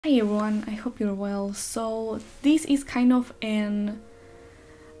Hi everyone, I hope you're well. So this is kind of an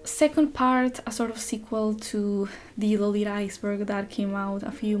second part, a sort of sequel to the Lolita Iceberg that came out a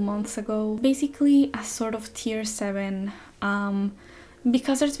few months ago. Basically a sort of tier 7,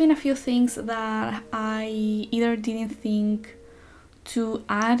 because there's been a few things that I either didn't think to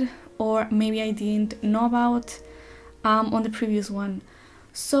add or maybe I didn't know about on the previous one.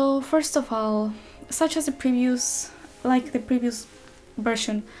 So first of all, such as the previous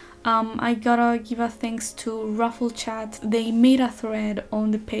version, I gotta give a thanks to Ruffle Chat. They made a thread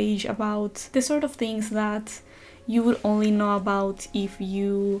on the page about the sort of things that you would only know about if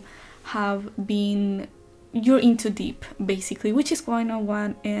you're into deep, basically, which is kind of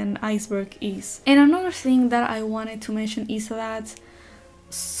what an iceberg is. And another thing that I wanted to mention is that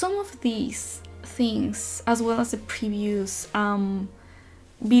some of these things, as well as the previous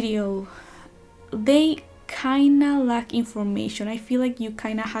video, they kinda lack information. I feel like you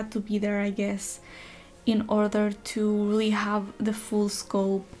kinda had to be there, I guess, in order to really have the full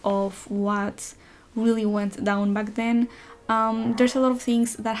scope of what really went down back then. There's a lot of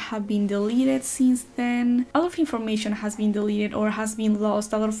things that have been deleted since then. A lot of information has been deleted or has been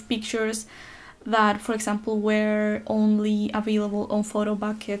lost. A lot of pictures that, for example, were only available on photo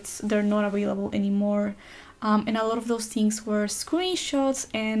buckets, they're not available anymore. And a lot of those things were screenshots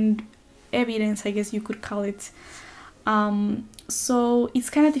and evidence, I guess you could call it. So it's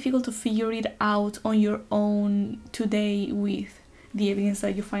kind of difficult to figure it out on your own today with the evidence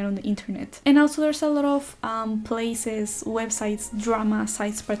that you find on the internet. And also there's a lot of places, websites, drama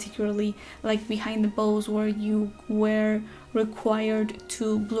sites particularly, like Behind the Bows, where you were required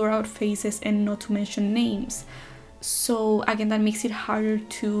to blur out faces and not to mention names. So again, that makes it harder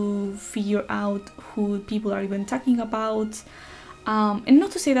to figure out who people are even talking about. And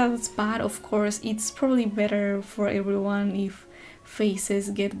not to say that it's bad, of course, it's probably better for everyone if faces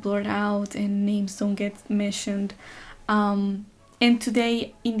get blurred out and names don't get mentioned. And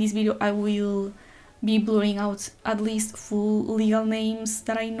today in this video I will be blurring out at least full legal names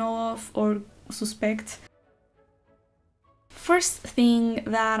that I know of or suspect. First thing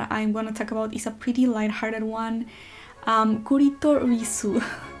that I'm gonna talk about is a pretty lighthearted one, Kurito Risu.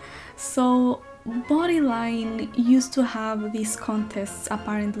 So Bodyline used to have these contests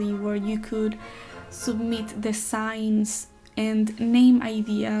apparently where you could submit designs and name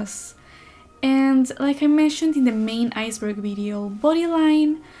ideas, and like I mentioned in the main iceberg video,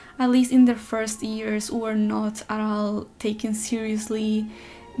 Bodyline, at least in their first years, were not at all taken seriously.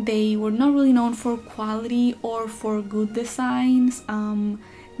 They were not really known for quality or for good designs.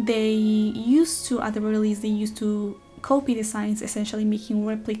 They used to, at the very least, they used to copy designs, essentially making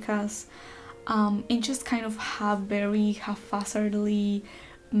replicas, and just kind of have very haphazardly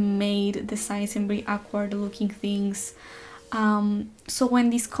made designs and very awkward looking things. So when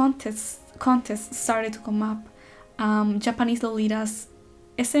these contests started to come up, Japanese Lolitas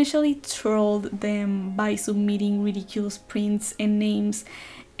essentially trolled them by submitting ridiculous prints and names,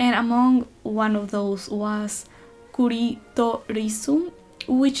 and among one of those was Kurito Risu,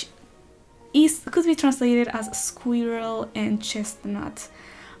 which could be translated as squirrel and chestnut.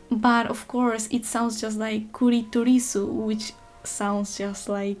 But of course it sounds just like Kuritorisu, which sounds just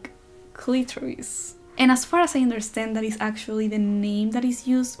like clitoris. And as far as I understand, that is actually the name that is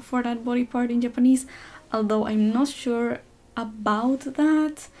used for that body part in Japanese, although I'm not sure about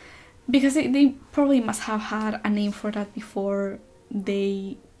that, because they probably must have had a name for that before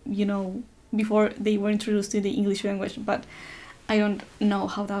they, before they were introduced to the English language, but I don't know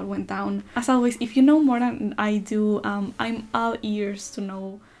how that went down. As always, if you know more than I do, I'm all ears to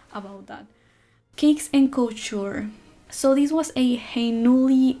know about that. Cakes and Couture. So this was a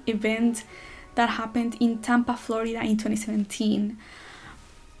Heinuli event that happened in Tampa, Florida in 2017.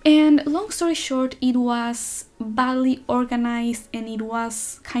 And long story short, it was badly organized and it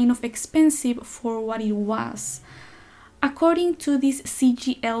was kind of expensive for what it was. According to this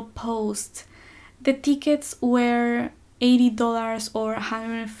CGL post, the tickets were $80 or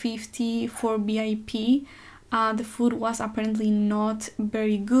 $150 for VIP. The food was apparently not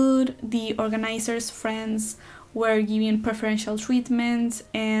very good. The organizers' friends were given preferential treatment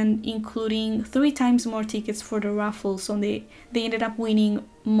and including 3 times more tickets for the raffle, so they ended up winning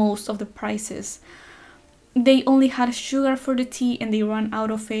most of the prizes. They only had sugar for the tea and they ran out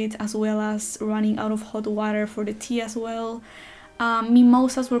of it, as well as running out of hot water for the tea as well.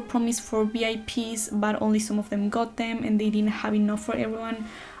 Mimosas were promised for VIPs, but only some of them got them and they didn't have enough for everyone.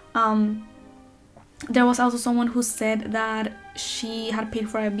 There was also someone who said that she had paid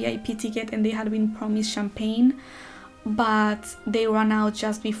for a VIP ticket and they had been promised champagne, but they ran out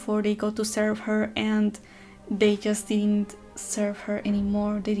just before they got to serve her and they just didn't serve her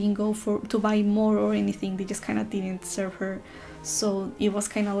anymore. They didn't go to buy more or anything. They just kind of didn't serve her, so it was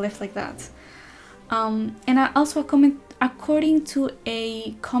kind of left like that. And I also according to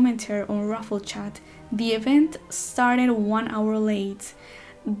a commenter on Raffle Chat, the event started 1 hour late.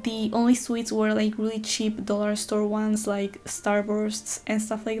 The only sweets were like really cheap dollar store ones like Starbursts and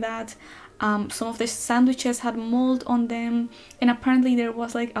stuff like that. Some of the sandwiches had mold on them, and apparently there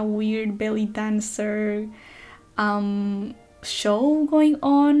was like a weird belly dancer show going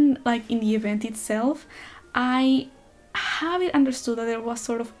on like in the event itself. I have it understood that there was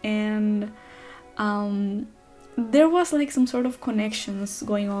sort of an there was like some sort of connections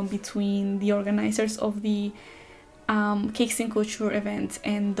going on between the organizers of the Cakes and Couture event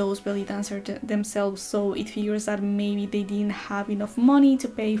and those belly dancers themselves, so it figures that maybe they didn't have enough money to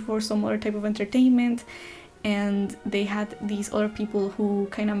pay for some other type of entertainment, and they had these other people who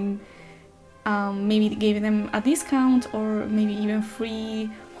kind of maybe gave them a discount or maybe even free,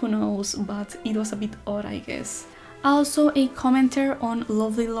 who knows, but it was a bit odd, I guess. Also, a commenter on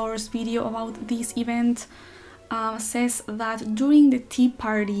Lovely Lore's video about this event says that during the tea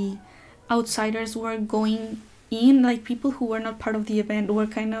party, outsiders were going in, like people who were not part of the event were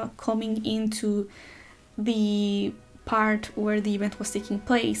kind of coming into the part where the event was taking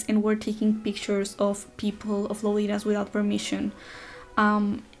place and were taking pictures of people, of Lolitas, without permission.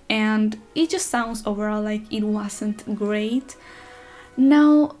 And it just sounds overall like it wasn't great.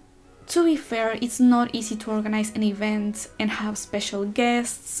 Now, to be fair, it's not easy to organize an event and have special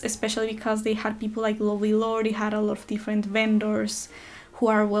guests, especially because they had people like Lovely Lore, they had a lot of different vendors who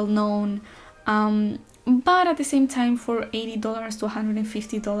are well known. But at the same time, for $80 to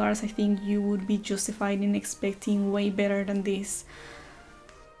 $150, I think you would be justified in expecting way better than this.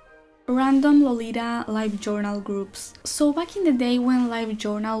 Random Lolita live journal groups. So back in the day when live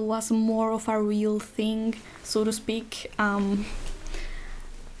journal was more of a real thing, so to speak,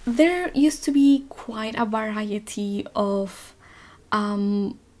 there used to be quite a variety of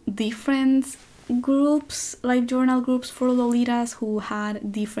different groups, live journal groups for Lolitas who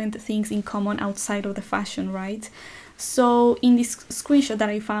had different things in common outside of the fashion, right? So in this screenshot that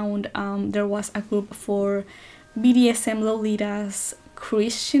I found, there was a group for BDSM Lolitas,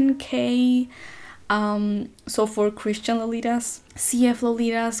 Christian K, so for Christian Lolitas, CF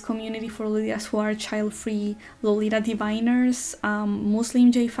Lolitas, Community for Lolitas who are child-free, Lolita Diviners,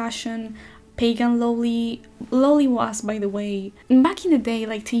 Muslim J Fashion, Pagan Loli. Loli was, by the way, back in the day,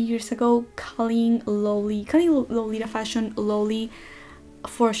 like 10 years ago, calling Lolita fashion Loli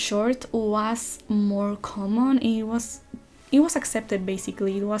for short was more common, and it was accepted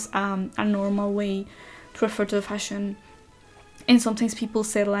basically. It was a normal way to refer to the fashion. And sometimes people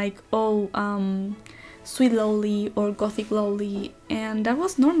said like, oh, sweet Loli or gothic Loli, and that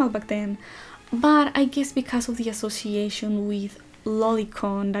was normal back then. But I guess because of the association with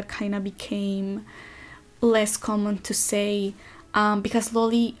Lolicon, that kind of became less common to say, because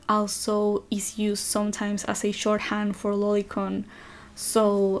Loli also is used sometimes as a shorthand for Lolicon,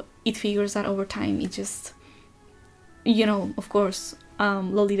 so it figures that over time it just, you know, of course,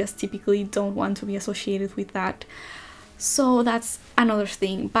 Lolitas typically don't want to be associated with that, so that's another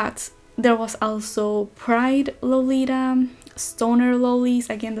thing. But there was also Pride Lolita, Stoner Lolis,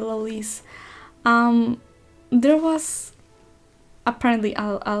 again the Lolis, there was apparently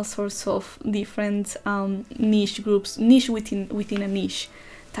all sorts of different niche groups, niche within a niche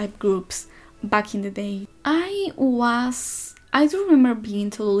type groups back in the day. I do remember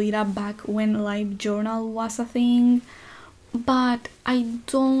being to Lolita back when live journal was a thing, but I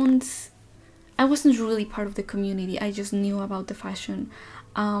wasn't really part of the community. I just knew about the fashion,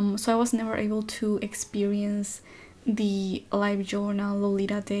 so I was never able to experience the live journal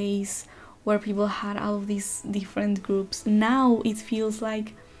Lolita days where people had all of these different groups. Now it feels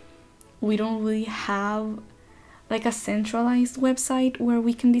like we don't really have like a centralized website where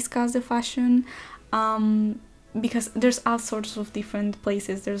we can discuss the fashion, because there's all sorts of different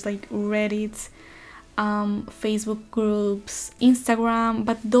places. There's like Reddit, Facebook groups, Instagram,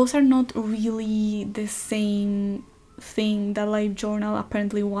 but those are not really the same thing that live journal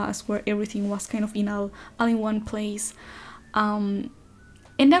apparently was, where everything was kind of all in one place.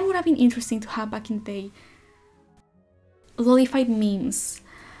 And that would have been interesting to have back in the day. Lolified memes.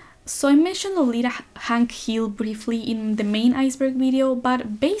 So I mentioned Lolita Hank Hill briefly in the main Iceberg video,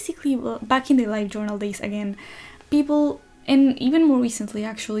 but basically back in the live journal days again, people, and even more recently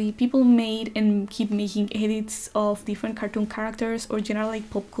actually, people made and keep making edits of different cartoon characters or general like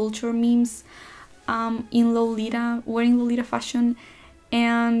pop culture memes in Lolita, wearing Lolita fashion,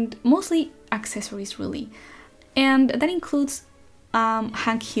 and mostly accessories really. And that includes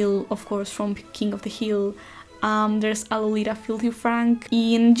Hank Hill, of course, from King of the Hill, There's a Lolita Filthy Frank.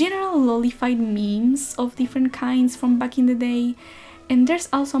 In general, lolified memes of different kinds from back in the day. And there's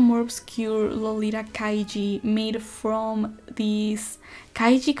also a more obscure Lolita Kaiji made from this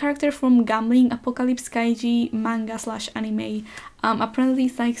Kaiji character from Gambling Apocalypse Kaiji manga / anime. Apparently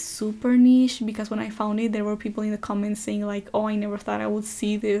it's like super niche, because when I found it there were people in the comments saying like, oh, I never thought I would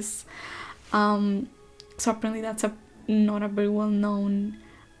see this. So apparently that's not a very well known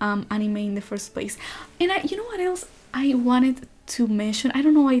anime in the first place. And you know what else I wanted to mention? I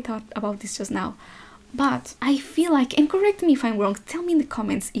don't know why I thought about this just now. But I feel like, and correct me if I'm wrong, tell me in the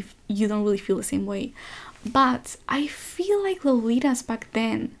comments if you don't really feel the same way. But I feel like Lolitas back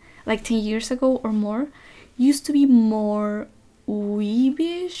then, like 10 years ago or more, used to be more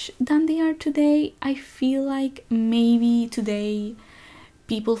weebish than they are today. I feel like maybe today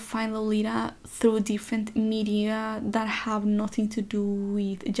people find Lolita through different media that have nothing to do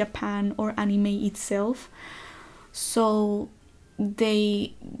with Japan or anime itself. So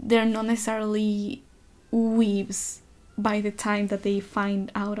they're not necessarily weebs by the time that they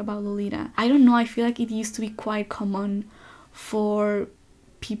find out about Lolita. I don't know, I feel like it used to be quite common for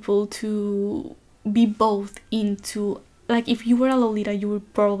people to be both into, like if you were a Lolita you were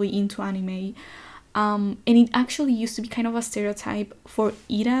probably into anime, and it actually used to be kind of a stereotype for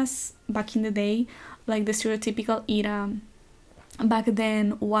Iras back in the day. Like the stereotypical Ira back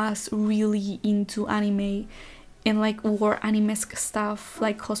then was really into anime and like wore anime-esque stuff,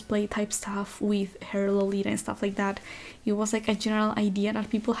 like cosplay type stuff with her Lolita and stuff like that. It was like a general idea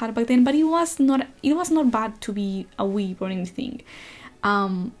that people had back then, but it was not bad to be a weeb or anything.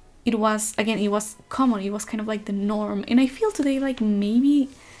 It was common, it was kind of like the norm. And I feel today like maybe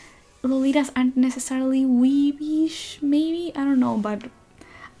Lolitas aren't necessarily weebish, maybe, I don't know, but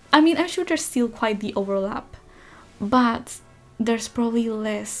I mean, I'm sure there's still quite the overlap, but there's probably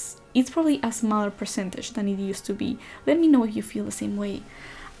less. It's probably a smaller percentage than it used to be. Let me know if you feel the same way.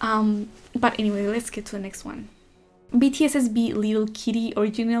 But anyway, let's get to the next one. BTS's Little Kitty,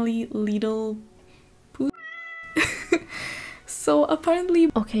 originally Little Poo. So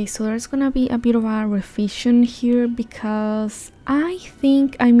apparently, okay, so there's gonna be a bit of a revision here because I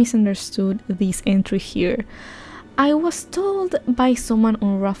think I misunderstood this entry here. I was told by someone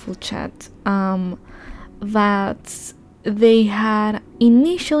on Ruffle Chat that they had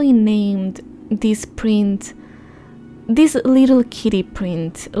initially named this print, this Little Kitty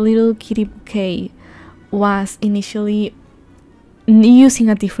print, Little Kitty Bouquet, was initially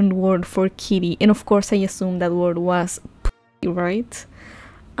using a different word for kitty, and of course I assumed that word was pussy, right?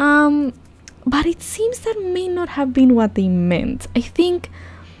 But it seems that may not have been what they meant. I think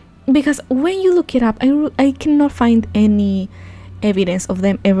because when you look it up, I cannot find any evidence of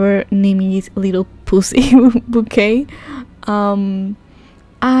them ever naming it Little Pussy Bouquet.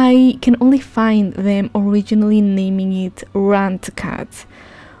 I can only find them originally naming it Rant Cat,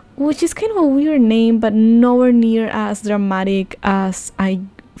 which is kind of a weird name, but nowhere near as dramatic as I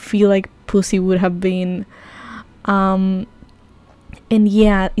feel like Pussy would have been. And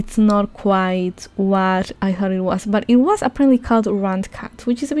yeah, it's not quite what I thought it was, but it was apparently called Rant Cat,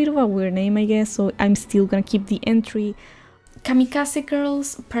 which is a bit of a weird name, I guess, so I'm still gonna keep the entry. Kamikaze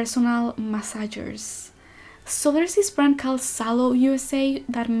Girls Personal Massagers. So there's this brand called Salo USA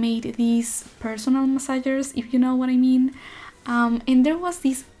that made these personal massagers, if you know what I mean. And there was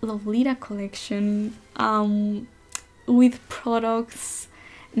this Lolita collection with products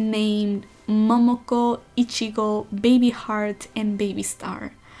named Momoko, Ichigo, Baby Heart, and Baby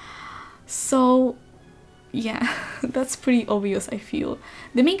Star. So yeah, that's pretty obvious, I feel.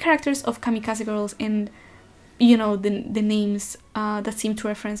 The main characters of Kamikaze Girls and, you know, the names that seem to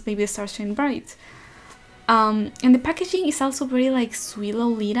reference Baby Star Shine Bright. And the packaging is also very like Sweet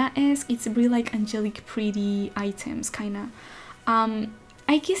Lolita-esque. It's very like angelic pretty items, kinda.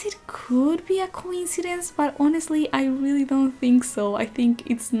 I guess it could be a coincidence, but honestly I really don't think so. I think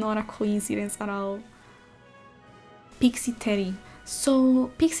it's not a coincidence at all. Pixie Teddy.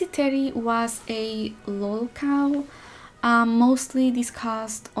 So Pixie Teddy was a lol cow, mostly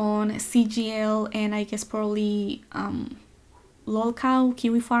discussed on CGL and I guess probably lol cow,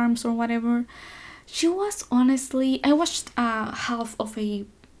 Kiwi Farms or whatever. She was honestly, I watched half of a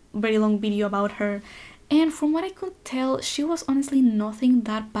very long video about her, and from what I could tell, she was honestly nothing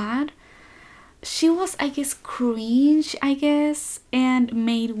that bad. She was, I guess, cringe, I guess, and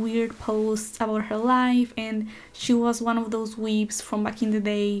made weird posts about her life, and she was one of those weebs from back in the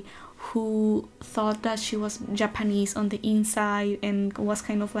day who thought that she was Japanese on the inside and was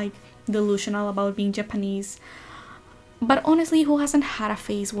kind of like delusional about being Japanese. But honestly, who hasn't had a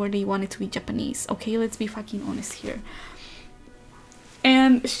phase where they wanted to be Japanese? Okay, let's be fucking honest here.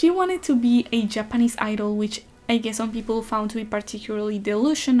 And she wanted to be a Japanese idol, which I guess some people found to be particularly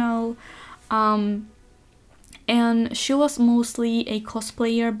delusional. And she was mostly a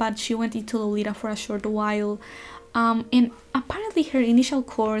cosplayer, but she went into Lolita for a short while. And apparently her initial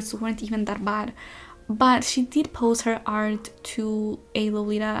course weren't even that bad, but she did post her art to a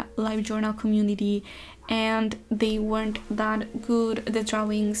Lolita live journal community, and they weren't that good, the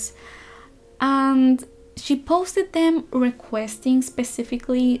drawings. And she posted them requesting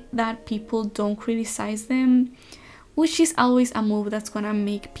specifically that people don't criticize them, which is always a move that's gonna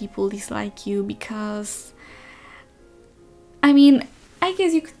make people dislike you, because I mean, I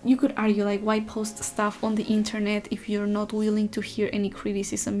guess you could argue, like, why post stuff on the internet if you're not willing to hear any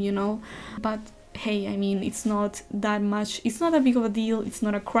criticism, you know? But hey, I mean, it's not that much, it's not that big of a deal, it's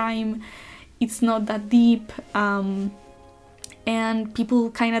not a crime, it's not that deep. And people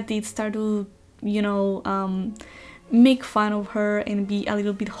kind of did start to, you know, make fun of her and be a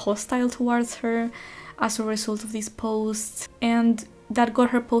little bit hostile towards her as a result of these posts. And that got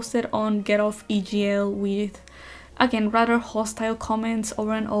her posted on Get Off EGL with, again, rather hostile comments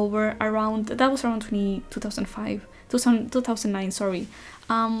over and over. Around, that was around 2009, sorry.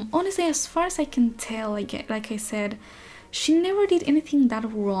 Honestly, as far as I can tell, like I said, she never did anything that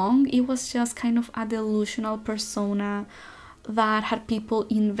wrong. It was just kind of a delusional persona that had people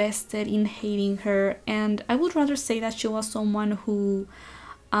invested in hating her. And I would rather say that she was someone who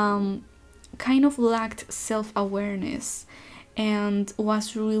kind of lacked self-awareness and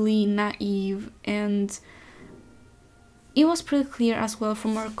was really naive. And it was pretty clear as well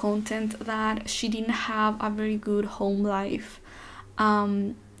from her content that she didn't have a very good home life.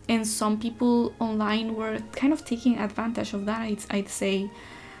 And some people online were kind of taking advantage of that, I'd say,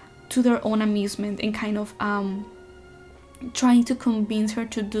 to their own amusement, and kind of trying to convince her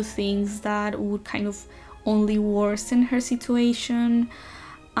to do things that would kind of only worsen her situation.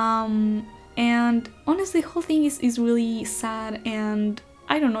 And honestly, the whole thing is really sad, and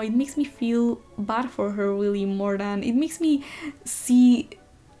I don't know, it makes me feel bad for her, really, more than it makes me see.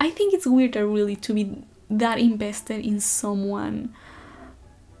 I think it's weirder, really, to be that invested in someone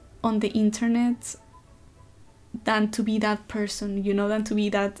on the internet than to be that person, you know, than to be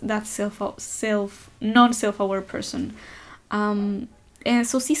that non-self-aware person. And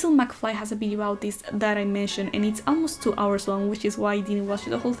so Cecil McFly has a video about this that I mentioned, and it's almost 2 hours long, which is why I didn't watch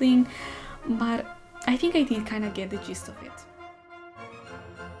the whole thing, but I think I did kind of get the gist of it.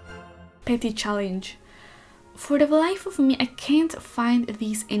 Petty challenge. For the life of me, I can't find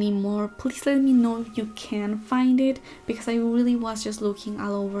this anymore. Please let me know if you can find it, because I really was just looking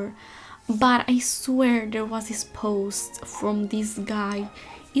all over. But I swear there was this post from this guy.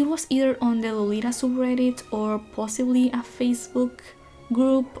 It was either on the Lolita subreddit or possibly a Facebook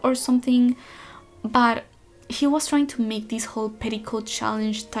group or something, but he was trying to make this whole petticoat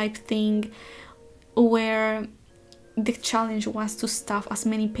challenge type thing, where the challenge was to stuff as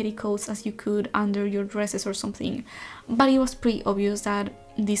many petticoats as you could under your dresses or something. But it was pretty obvious that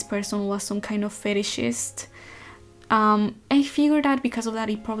this person was some kind of fetishist. I figured that because of that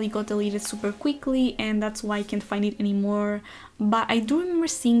it probably got deleted super quickly, and that's why I can't find it anymore. But I do remember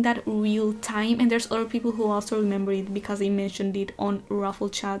seeing that real time, and there's other people who also remember it because they mentioned it on Raffle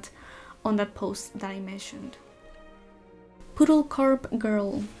Chat on that post that I mentioned. Poodle Corp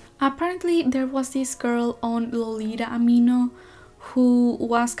girl. Apparently there was this girl on Lolita Amino who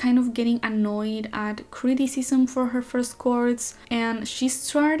was kind of getting annoyed at criticism for her first courts, and she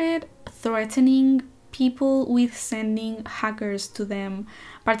started threatening people with sending hackers to them,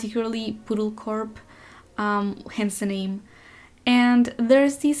 particularly Poodle Corp, hence the name. And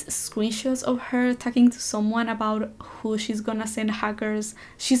there's these screenshots of her talking to someone about who she's gonna send hackers,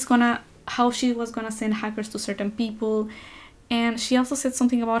 how she was gonna send hackers to certain people. And she also said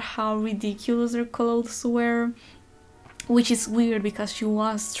something about how ridiculous their clothes were, which is weird because she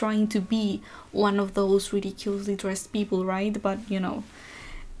was trying to be one of those ridiculously dressed people, right? But you know,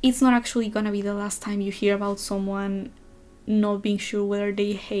 it's not actually gonna be the last time you hear about someone not being sure whether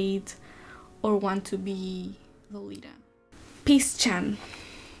they hate or want to be Lolita. Peace Chan.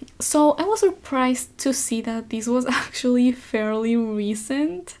 So I was surprised to see that this was actually fairly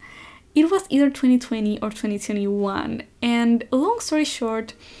recent. It was either 2020 or 2021, and long story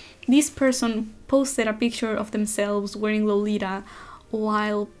short, this person posted a picture of themselves wearing Lolita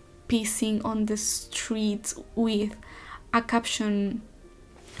while pissing on the street with a caption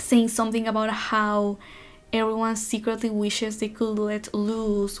saying something about how everyone secretly wishes they could let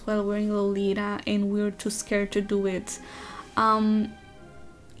loose while wearing Lolita and we're too scared to do it. I'm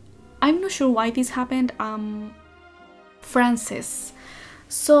not sure why this happened. Frances.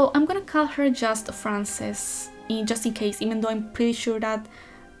 So I'm gonna call her just Frances, just in case, even though I'm pretty sure that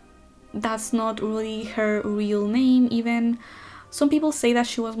that's not really her real name even. Some people say that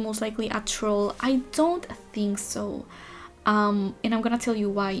she was most likely a troll. I don't think so. And I'm gonna tell you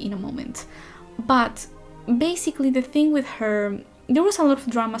why in a moment. But basically the thing with her, there was a lot of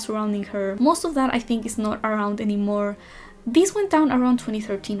drama surrounding her. Most of that I think is not around anymore. This went down around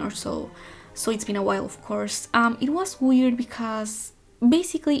 2013 or so it's been a while, of course. It was weird because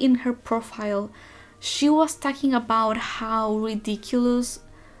basically in her profile she was talking about how ridiculous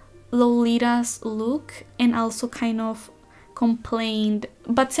Lolita's look, and also kind of complained,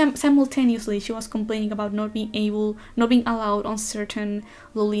 but simultaneously she was complaining about not being allowed on certain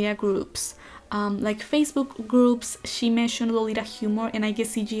Lolita groups, like Facebook groups. She mentioned Lolita humor and I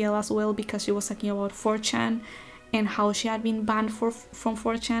guess CGL as well, because she was talking about 4chan and how she had been banned from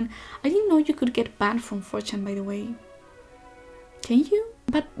 4chan. I didn't know you could get banned from 4chan, by the way. Can you?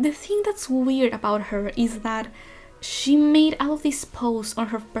 But the thing that's weird about her is that she made all of these posts on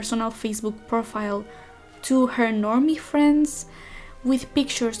her personal Facebook profile to her normie friends with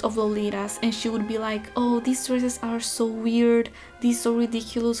pictures of Lolitas, and she would be like, oh, these dresses are so weird, these are so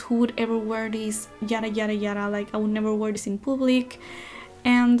ridiculous, who would ever wear this, yada yada yada, like I would never wear this in public.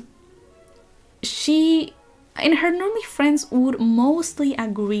 And she and her normie friends would mostly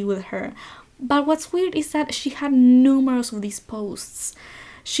agree with her. But what's weird is that she had numerous of these posts.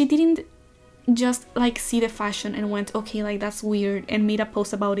 She didn't just like see the fashion and went, okay, like that's weird, and made a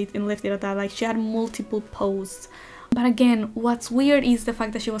post about it and left it at that. Like she had multiple posts. But again, what's weird is the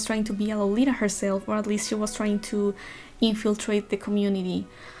fact that she was trying to be a Lolita herself, or at least she was trying to infiltrate the community.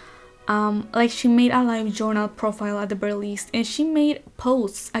 Like she made a live journal profile at the very least, and she made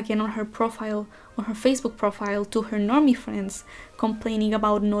posts again on her profile, on her Facebook profile, to her normie friends, complaining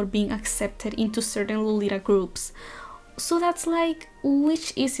about not being accepted into certain Lolita groups. So that's like,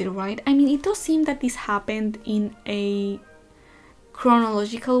 which is it, right? I mean, it does seem that this happened in a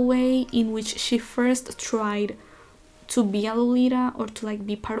chronological way, in which she first tried to be a Lolita or to like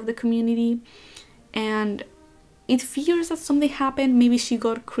be part of the community, and it fears that something happened. Maybe she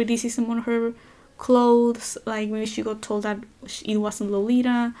got criticism on her clothes, like maybe she got told that it wasn't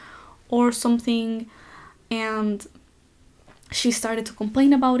Lolita or something, and she started to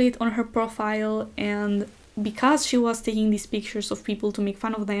complain about it on her profile. And because she was taking these pictures of people to make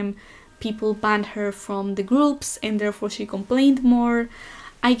fun of them, people banned her from the groups, and therefore she complained more.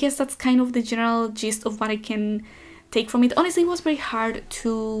 I guess that's kind of the general gist of what I can take from it. Honestly, it was very hard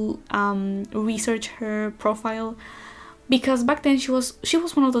to research her profile, because back then she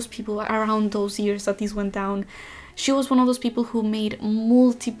was one of those people around those years that this went down. She was one of those people who made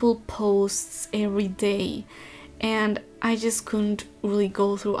multiple posts every day, and I just couldn't really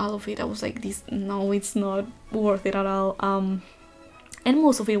go through all of it. I was like, no, it's not worth it at all. And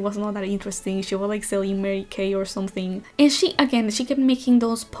most of it was not that interesting. She was like selling Mary Kay or something. And she kept making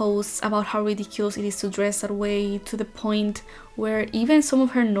those posts about how ridiculous it is to dress that way, to the point where even some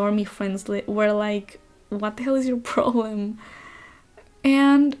of her normie friends were like, what the hell is your problem?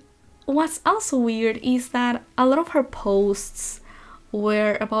 And what's also weird is that a lot of her posts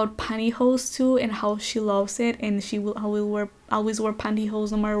were about pantyhose too, and how she loves it, and she will always wear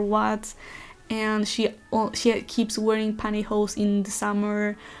pantyhose no matter what. And she keeps wearing pantyhose in the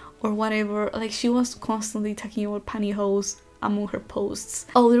summer or whatever. Like she was constantly talking about pantyhose among her posts.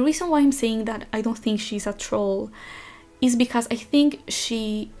 Oh, the reason why I'm saying that I don't think she's a troll is because I think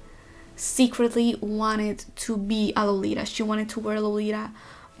she secretly wanted to be a Lolita. She wanted to wear Lolita,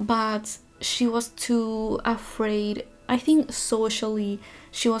 but she was too afraid. I think socially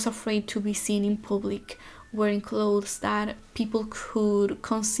she was afraid to be seen in public wearing clothes that people could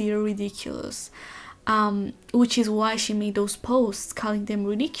consider ridiculous, which is why she made those posts calling them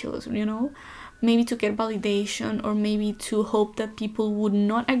ridiculous, you know, maybe to get validation, or maybe to hope that people would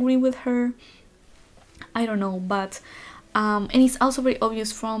not agree with her. I don't know, but and it's also very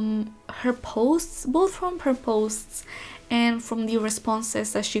obvious from her posts, both from her posts and from the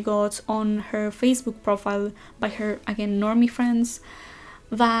responses that she got on her Facebook profile by her, again, normie friends,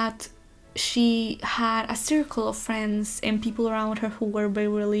 that she had a circle of friends and people around her who were very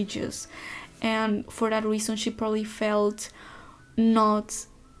religious, and for that reason she probably felt like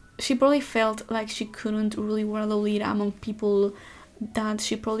she couldn't really wear Lolita among people, that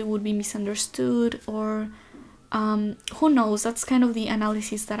she probably would be misunderstood, or who knows. That's kind of the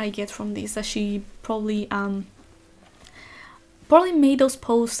analysis that I get from this, that she probably made those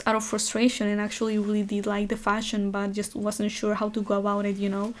posts out of frustration and actually really did like the fashion, but just wasn't sure how to go about it, you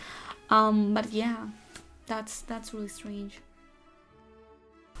know. But yeah, that's really strange.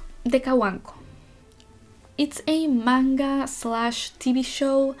 Decahuanco. It's a manga slash TV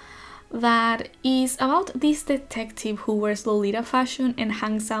show. that is about this detective who wears Lolita fashion and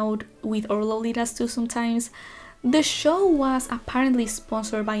hangs out with other Lolitas too sometimes. The show was apparently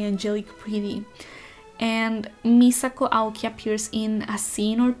sponsored by Angelic Pretty, and Misako Aoki appears in a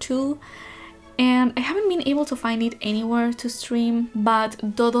scene or two, and I haven't been able to find it anywhere to stream,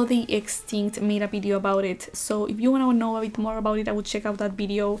 but Dodo the Extinct made a video about it, so if you want to know a bit more about it, I would check out that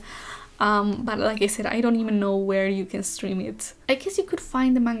video. But like I said, I don't even know where you can stream it. I guess you could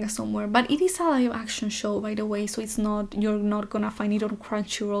find the manga somewhere, but it is a live action show, by the way, so you're not gonna find it on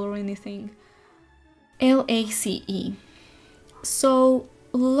Crunchyroll or anything. LACE. So,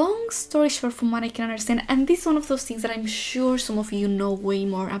 long story short, from what I can understand, and this is one of those things that I'm sure some of you know way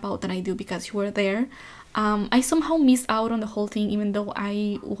more about than I do because you were there. I somehow missed out on the whole thing, even though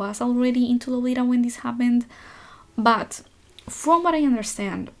I was already into Lolita when this happened. But from what I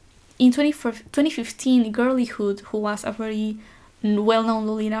understand, in 2015, Girlyhood, who was a very well-known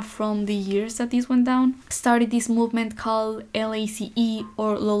Lolita from the years that this went down, started this movement called LACE,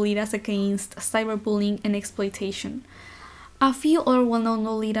 or Lolitas Against Cyberbullying and Exploitation. A few other well-known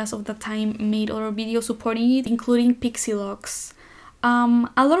Lolitas of the time made other videos supporting it, including Pixie Lux. A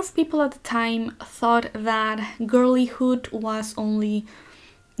lot of people at the time thought that Girlyhood was only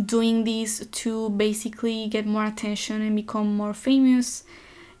doing this to basically get more attention and become more famous,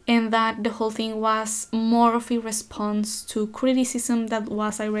 and that the whole thing was more of a response to criticism that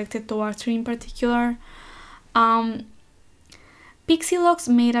was directed towards her in particular. Pixie Lux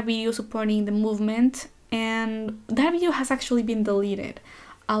made a video supporting the movement, and that video has actually been deleted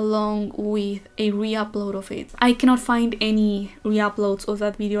along with a re-upload of it. I cannot find any re-uploads of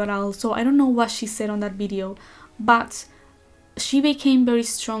that video at all, so I don't know what she said on that video, but she became very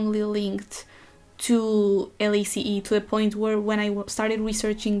strongly linked to LACE to the point where when I started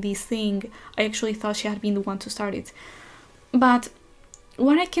researching this thing, I actually thought she had been the one to start it. But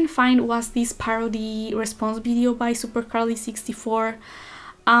what I can find was this parody response video by SuperCarly64,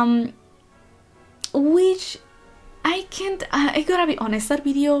 which I gotta be honest, that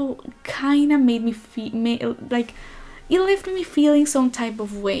video kind of made me feel like it left me feeling some type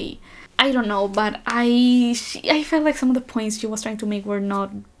of way. I don't know, but I felt like some of the points she was trying to make were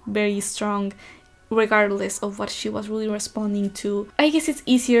not very strong, regardless of what she was really responding to. I guess it's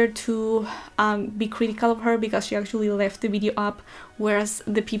easier to be critical of her because she actually left the video up, whereas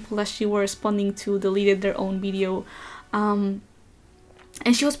the people that she was responding to deleted their own video. And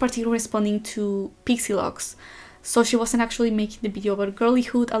she was particularly responding to Pixie Lux, so she wasn't actually making the video about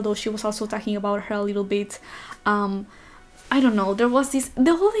Girlyhood, although she was also talking about her a little bit. I don't know, the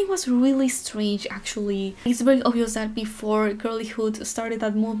whole thing was really strange actually. It's very obvious that before Girlyhood started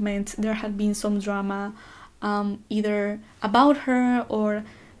that movement, there had been some drama, either about her or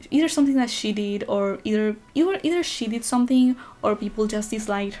either something that she did, or either she did something or people just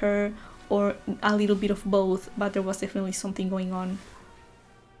disliked her, or a little bit of both, but there was definitely something going on.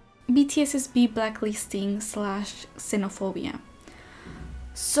 BTS's blacklisting / xenophobia.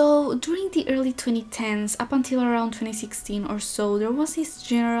 So during the early 2010s, up until around 2016 or so, there was this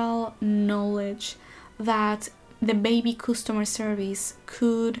general knowledge that the baby customer service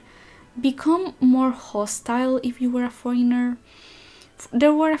could become more hostile if you were a foreigner.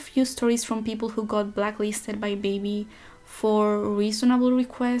 There were a few stories from people who got blacklisted by baby for reasonable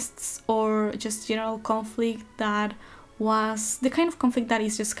requests or just general conflict that was the kind of conflict that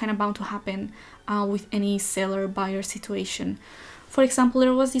is just kind of bound to happen with any seller-buyer situation. For example,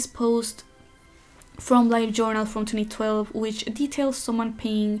 there was this post from LiveJournal from 2012 which details someone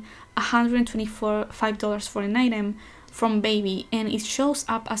paying $125 for an item from baby, and it shows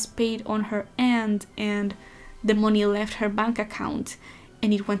up as paid on her end and the money left her bank account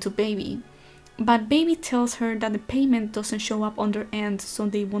and it went to baby. But baby tells her that the payment doesn't show up on their end, so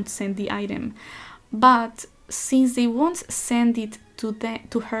they won't send the item. But since they won't send it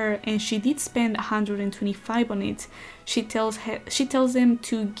to her and she did spend $125 on it, she tells them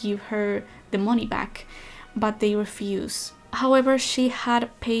to give her the money back, but they refuse. However, she had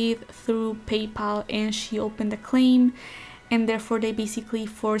paid through PayPal and she opened a claim, and therefore they basically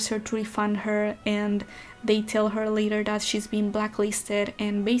force her to refund her, and they tell her later that she's been blacklisted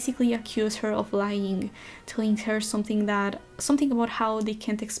and basically accuse her of lying, telling her something about how they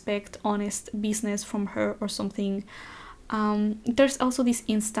can't expect honest business from her or something. There's also this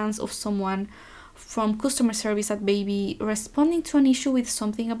instance of someone from customer service at baby responding to an issue with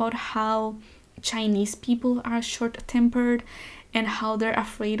something about how Chinese people are short-tempered and how they're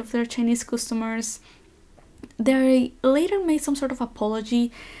afraid of their Chinese customers. They later made some sort of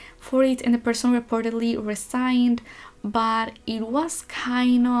apology for it and the person reportedly resigned, but it was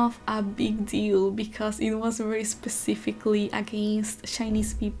kind of a big deal because it was very specifically against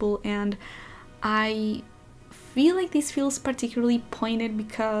Chinese people, and I feel like this feels particularly pointed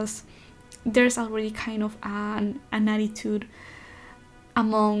because there's already kind of an attitude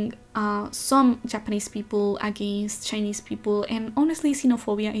among some Japanese people against Chinese people, and honestly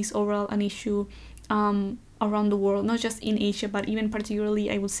xenophobia is overall an issue around the world, not just in Asia but even particularly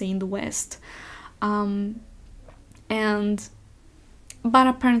I would say in the West. But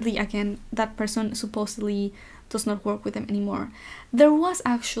apparently again that person supposedly does not work with them anymore. There was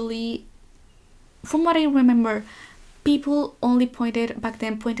actually, from what I remember, people only pointed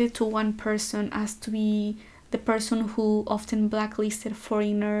to one person as to be the person who often blacklisted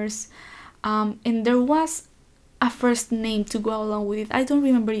foreigners, and there was a first name to go along with it. I don't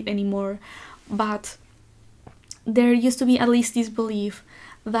remember it anymore, but there used to be at least this belief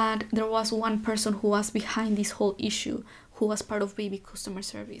that there was one person who was behind this whole issue, who was part of baby customer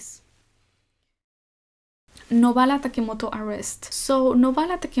service. Nobala Takemoto arrest. So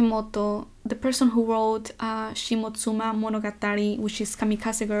Nobala Takemoto, the person who wrote Shimotsuma Monogatari, which is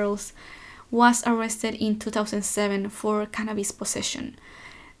Kamikaze Girls, was arrested in 2007 for cannabis possession.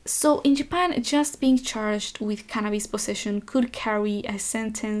 So in Japan, just being charged with cannabis possession could carry a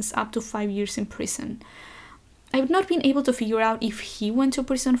sentence up to 5 years in prison. I've not been able to figure out if he went to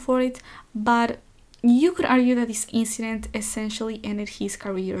prison for it, but you could argue that this incident essentially ended his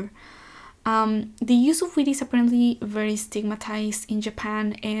career. The use of weed is apparently very stigmatized in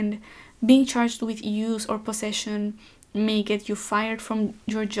Japan, and being charged with use or possession may get you fired from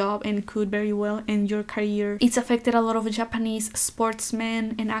your job and could very well end your career. It's affected a lot of Japanese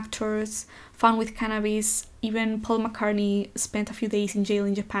sportsmen and actors found with cannabis. Even Paul McCartney spent a few days in jail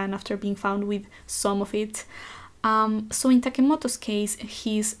in Japan after being found with some of it. So in Takemoto's case,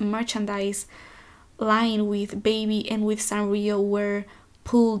 his merchandise line with Baby and with Sanrio were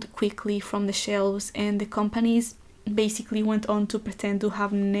pulled quickly from the shelves, and the companies basically went on to pretend to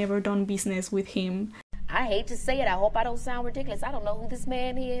have never done business with him. I hate to say it, I hope I don't sound ridiculous. I don't know who this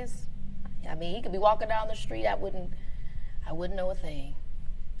man is. I mean, he could be walking down the street, I wouldn't know a thing.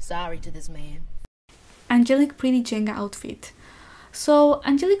 Sorry to this man. Angelic Pretty Jenga outfit. So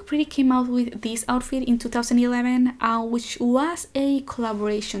Angelic Pretty came out with this outfit in 2011, which was a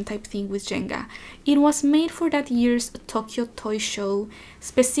collaboration type thing with Jenga. It was made for that year's Tokyo Toy Show,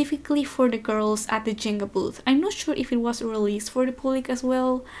 specifically for the girls at the Jenga booth. I'm not sure if it was released for the public as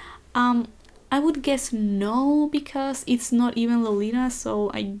well. I would guess no, because it's not even Lolita,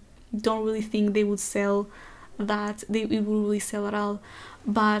 so I don't really think they would sell that. It would really sell at all.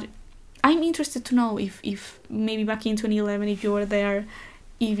 But I'm interested to know if maybe back in 2011, if you were there,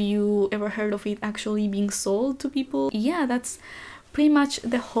 if you ever heard of it actually being sold to people. Yeah, that's pretty much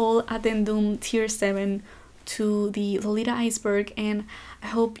the whole addendum tier 7 to the Lolita Iceberg, and I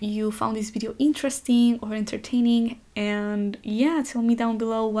hope you found this video interesting or entertaining, and yeah, tell me down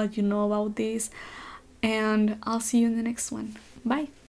below what you know about this, and I'll see you in the next one. Bye!